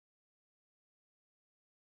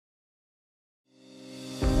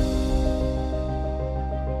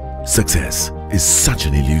Success is such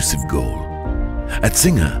an elusive goal. At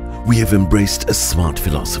Singer, we have embraced a smart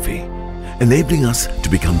philosophy, enabling us to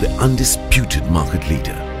become the undisputed market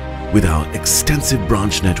leader with our extensive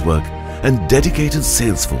branch network and dedicated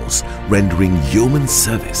sales force rendering yeoman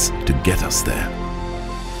service to get us there.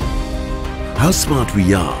 How smart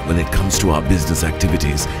we are when it comes to our business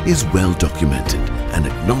activities is well documented and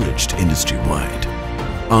acknowledged industry-wide.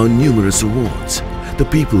 Our numerous awards, the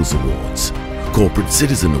People's Awards, Corporate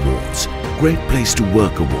Citizen Awards, Great Place to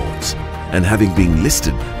Work Awards, and having been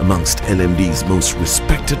listed amongst LMD's most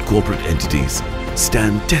respected corporate entities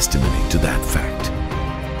stand testimony to that fact.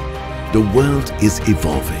 The world is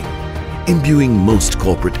evolving, imbuing most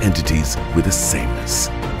corporate entities with a sameness.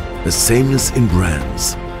 A sameness in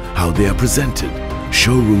brands, how they are presented,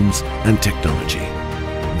 showrooms and technology.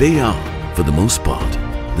 They are, for the most part,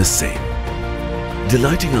 the same.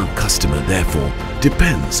 Delighting our customer, therefore,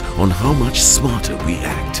 depends on how much smarter we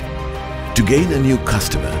act. To gain a new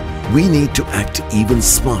customer, we need to act even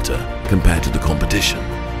smarter compared to the competition.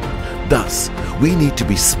 Thus, we need to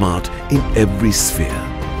be smart in every sphere: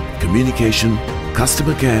 communication,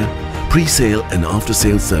 customer care, pre-sale and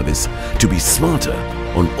after-sale service, to be smarter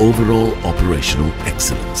on overall operational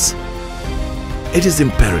excellence. It is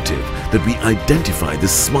imperative that we identify the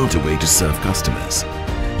smarter way to serve customers,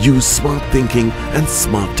 use smart thinking and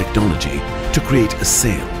smart technology to create a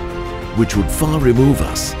sale which would far remove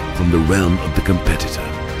us from the realm of the competitor.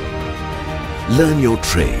 Learn your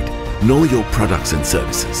trade, know your products and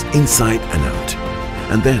services inside and out,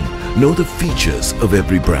 and then know the features of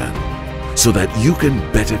every brand so that you can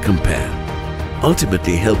better compare,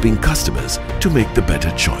 ultimately helping customers to make the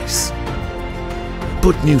better choice.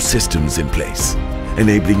 Put new systems in place,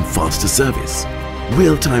 enabling faster service,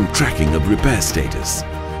 real-time tracking of repair status,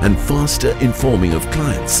 and faster informing of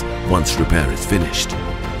clients once repair is finished.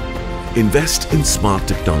 Invest in smart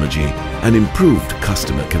technology and improved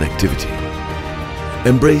customer connectivity.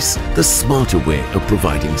 Embrace the smarter way of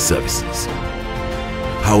providing services.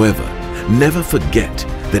 However, never forget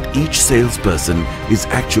that each salesperson is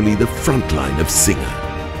actually the front line of Singer,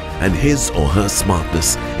 and his or her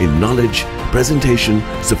smartness in knowledge, presentation,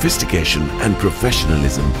 sophistication and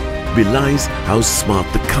professionalism belies how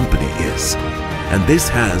smart the company is. And this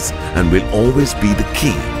has and will always be the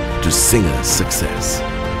key to Singer's success.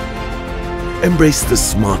 Embrace the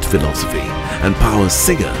smart philosophy and power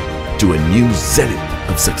Singer to a new zenith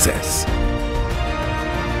of success.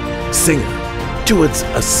 Singer, towards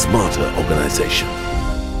a smarter organization.